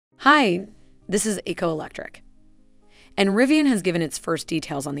Hi, this is Eco Electric. And Rivian has given its first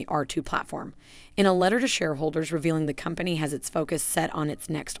details on the R2 platform in a letter to shareholders revealing the company has its focus set on its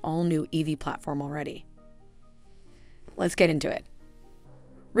next all-new EV platform already. Let's get into it.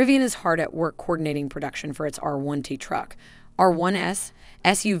 Rivian is hard at work coordinating production for its R1T truck, R1S,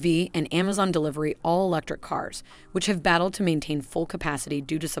 SUV, and Amazon Delivery all-electric cars, which have battled to maintain full capacity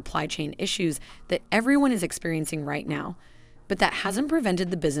due to supply chain issues that everyone is experiencing right now, but that hasn't prevented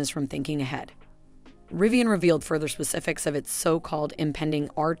the business from thinking ahead. Rivian revealed further specifics of its so-called impending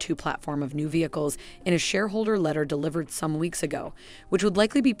R2 platform of new vehicles in a shareholder letter delivered some weeks ago, which would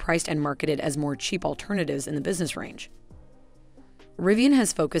likely be priced and marketed as more cheap alternatives in the business range. Rivian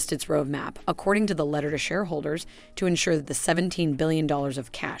has focused its roadmap, according to the letter to shareholders, to ensure that the $17 billion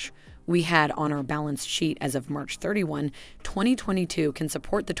of cash we had on our balance sheet as of March 31, 2022 can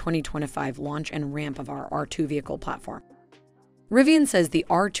support the 2025 launch and ramp of our R2 vehicle platform. Rivian says the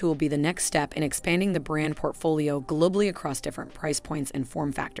R2 will be the next step in expanding the brand portfolio globally across different price points and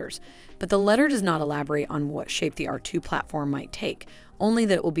form factors, but the letter does not elaborate on what shape the R2 platform might take, only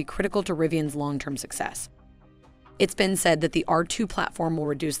that it will be critical to Rivian's long-term success. It's been said that the R2 platform will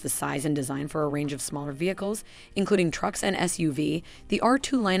reduce the size and design for a range of smaller vehicles, including trucks and SUV. The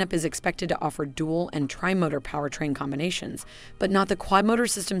R2 lineup is expected to offer dual and tri-motor powertrain combinations, but not the quad-motor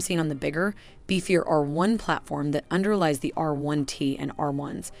system seen on the bigger, beefier R1 platform that underlies the R1T and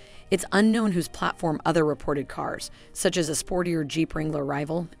R1s. It's unknown whose platform other reported cars, such as a sportier Jeep Wrangler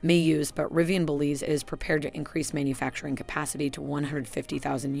rival, may use, but Rivian believes it is prepared to increase manufacturing capacity to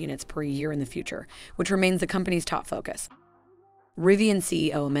 150,000 units per year in the future, which remains the company's top focus. Rivian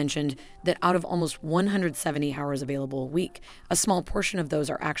CEO mentioned that out of almost 170 hours available a week, a small portion of those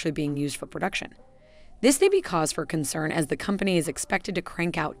are actually being used for production. This may be cause for concern as the company is expected to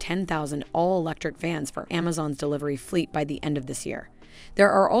crank out 10,000 all-electric vans for Amazon's delivery fleet by the end of this year.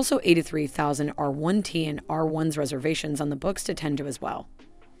 There are also 83,000 R1T and R1s reservations on the books to tend to as well.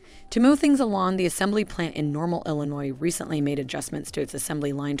 To move things along, the assembly plant in Normal, Illinois recently made adjustments to its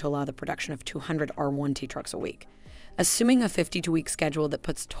assembly line to allow the production of 200 R1T trucks a week. Assuming a 52-week schedule that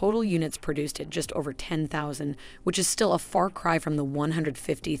puts total units produced at just over 10,000, which is still a far cry from the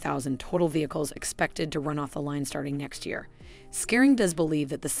 150,000 total vehicles expected to run off the line starting next year. Scaring does believe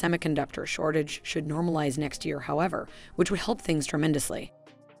that the semiconductor shortage should normalize next year, however, which would help things tremendously.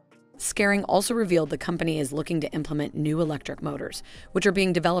 Scaring also revealed the company is looking to implement new electric motors, which are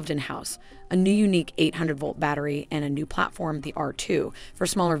being developed in-house, a new unique 800-volt battery, and a new platform, the R2, for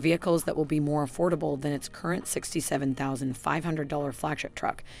smaller vehicles that will be more affordable than its current $67,500 flagship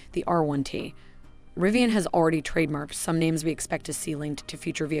truck, the R1T. Rivian has already trademarked some names we expect to see linked to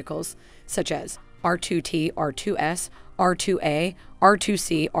future vehicles, such as R2T, R2S, R2A,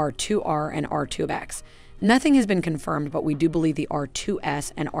 R2C, R2R, and R2X. Nothing has been confirmed, but we do believe the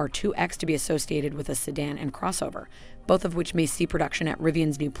R2S and R2X to be associated with a sedan and crossover, both of which may see production at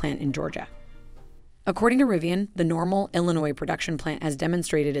Rivian's new plant in Georgia. According to Rivian, the Normal, Illinois production plant has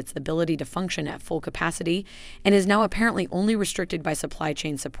demonstrated its ability to function at full capacity and is now apparently only restricted by supply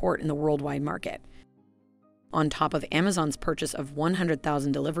chain support in the worldwide market. On top of Amazon's purchase of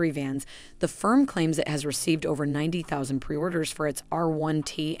 100,000 delivery vans, the firm claims it has received over 90,000 pre-orders for its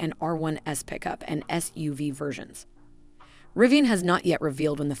R1T and R1S pickup and SUV versions. Rivian has not yet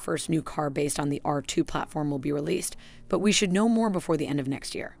revealed when the first new car based on the R2 platform will be released, but we should know more before the end of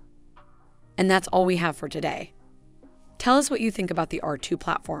next year. And that's all we have for today. Tell us what you think about the R2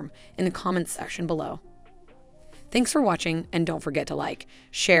 platform in the comments section below. Thanks for watching, and don't forget to like,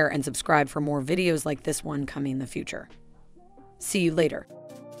 share, and subscribe for more videos like this one coming in the future. See you later.